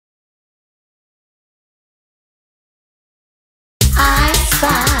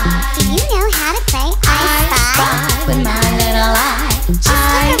spy. Do you know how to play I Spy? With my little eye. Just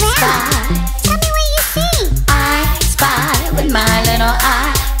I look around. spy. Tell me what you see. I spy with my little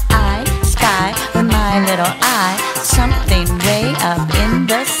eye. I spy with my little eye. Something way up in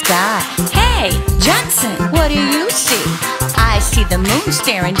the sky. Hey, Johnson, what do you see? I see the moon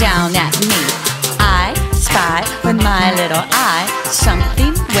staring down at me. I spy with my little eye.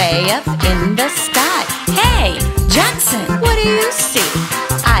 Something way up in the sky. Hey, Johnson, what do you see?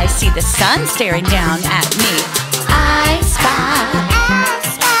 I see the sun staring down at me. I spy.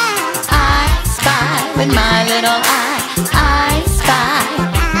 I spy with my little eye. I spy.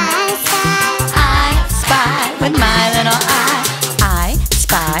 I spy with my little eye. I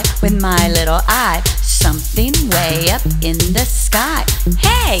spy with my little eye. Something way up in the sky.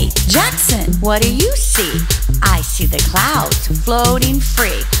 Hey, Johnson, what do you see? I see the clouds floating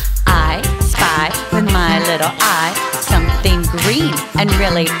free. I spy with my little eye. Something green and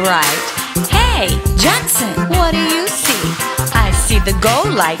really bright. Hey, Johnson, what do you see? I see the go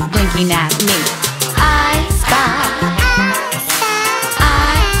light blinking at me. I spy.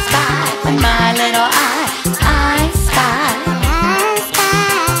 I spy with my little eye. I spy.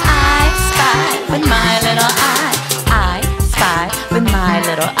 I spy with my little eye. I spy with my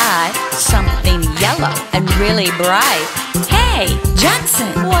little eye. Something yellow and really bright. Hey, Johnson,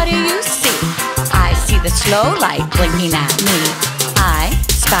 what do you see? I see the slow light blinking at me. I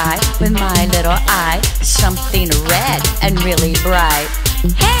spy with my little eye. Something red and really bright.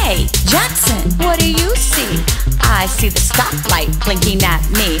 Hey, Johnson, what do you see? I see the stoplight blinking at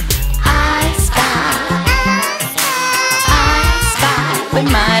me. I spy. I spy with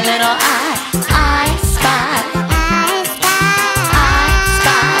my little eye. I spy. I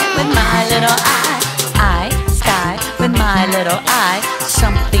spy with my little eye. I spy with my little eye.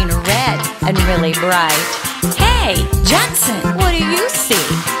 Something red and really bright. Hey, Johnson, what do you see?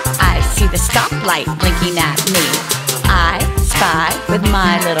 I see the stoplight blinking at me. I spy with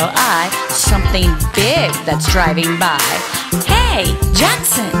my little eye. Something big that's driving by. Hey,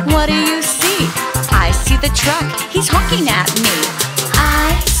 Johnson, what do you see? I see the truck, he's honking at me.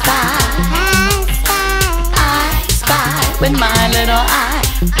 I spy. I spy with my little eye.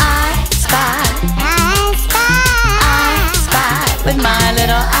 I spy. I spy with my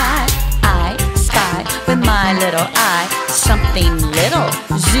little eye. I spy with my little eye. Something little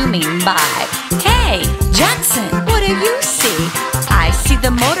zooming by. Hey, Johnson, what do you see? I see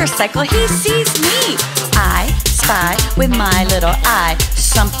the motorcycle, he sees me. I spy with my little eye.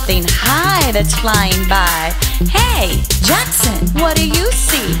 Something high that's flying by. Hey, Johnson, what do you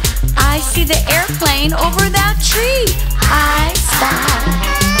see? I see the airplane over that tree. I spy.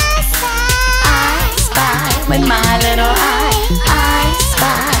 I spy with my little eye. I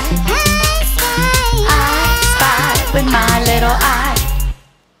spy. I spy with my little eye.